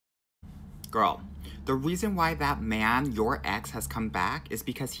Girl, the reason why that man, your ex, has come back is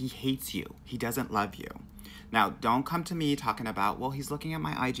because he hates you. He doesn't love you. Now, don't come to me talking about, well, he's looking at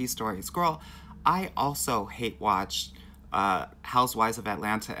my IG stories. Girl, I also hate watched Housewives of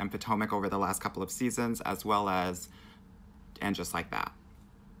Atlanta and Potomac over the last couple of seasons, as well as, and just like that.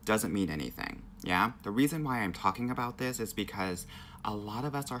 Doesn't mean anything, yeah? The reason why I'm talking about this is because a lot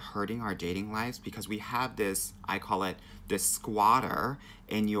of us are hurting our dating lives because we have this, I call it, this squatter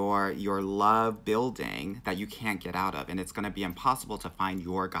in your love building that you can't get out of. And it's going to be impossible to find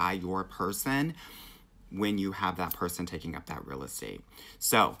your guy, your person, when you have that person taking up that real estate.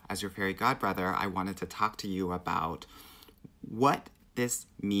 So, as your fairy godbrother, I wanted to talk to you about what this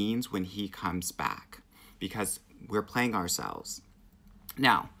means when he comes back, because we're playing ourselves.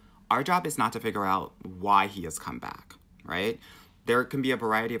 Now, our job is not to figure out why he has come back, right? There can be a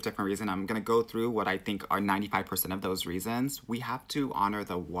variety of different reasons. I'm going to go through what I think are 95% of those reasons. We have to honor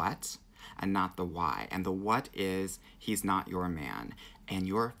the what and not the why. And the what is he's not your man. And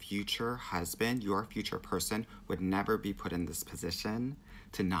your future husband, your future person would never be put in this position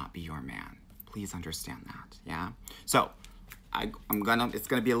to not be your man. Please understand that, yeah? So, it's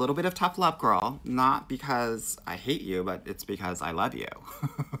gonna be a little bit of tough love, girl. Not because I hate you, but it's because I love you.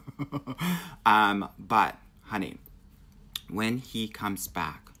 But, honey, when he comes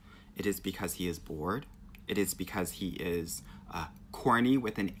back, it is because he is bored. It is because he is corny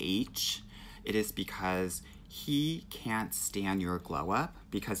with an H. It is because he can't stand your glow up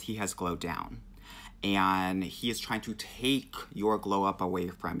because he has glowed down. And he is trying to take your glow up away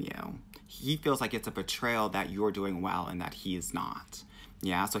from you. He feels like it's a betrayal that you're doing well and that he is not.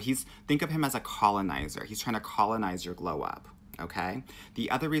 Yeah, so think of him as a colonizer. He's trying to colonize your glow up, okay? The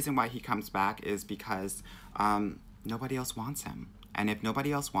other reason why he comes back is because nobody else wants him. And if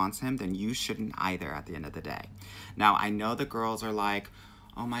nobody else wants him, then you shouldn't either at the end of the day. Now, I know the girls are like,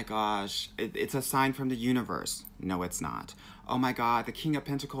 oh my gosh, it's a sign from the universe. No, it's not. Oh my God, the King of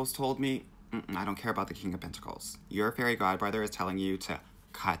Pentacles told me. I don't care about the King of Pentacles. Your fairy godbrother is telling you to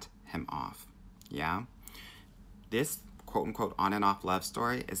cut him off, yeah? This quote-unquote on and off love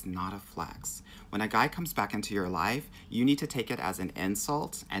story is not a flex. When a guy comes back into your life, you need to take it as an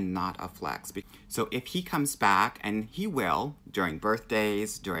insult and not a flex. So if he comes back, and he will, during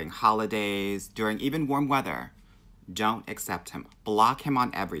birthdays, during holidays, during even warm weather, don't accept him. Block him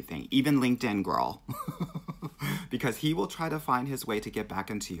on everything, even LinkedIn, girl. Because he will try to find his way to get back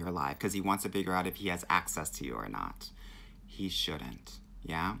into your life because he wants to figure out if he has access to you or not. He shouldn't,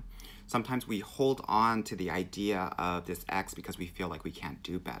 yeah? Sometimes we hold on to the idea of this ex because we feel like we can't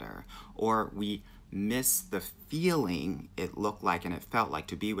do better, or we miss the feeling it looked like and it felt like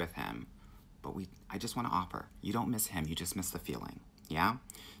to be with him. But I just want to offer, you don't miss him, you just miss the feeling, yeah?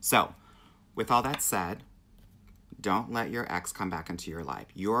 So, with all that said, don't let your ex come back into your life.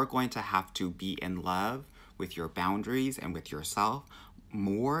 You're going to have to be in love with your boundaries and with yourself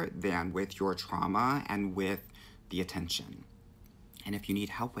more than with your trauma and with the attention. And if you need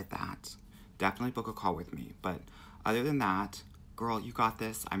help with that, definitely book a call with me. But other than that, girl, you got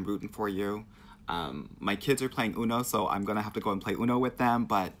this. I'm rooting for you. My kids are playing Uno, so I'm going to have to go and play Uno with them.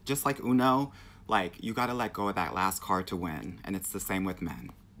 But just like Uno, like, you got to let go of that last card to win. And it's the same with men.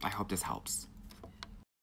 I hope this helps.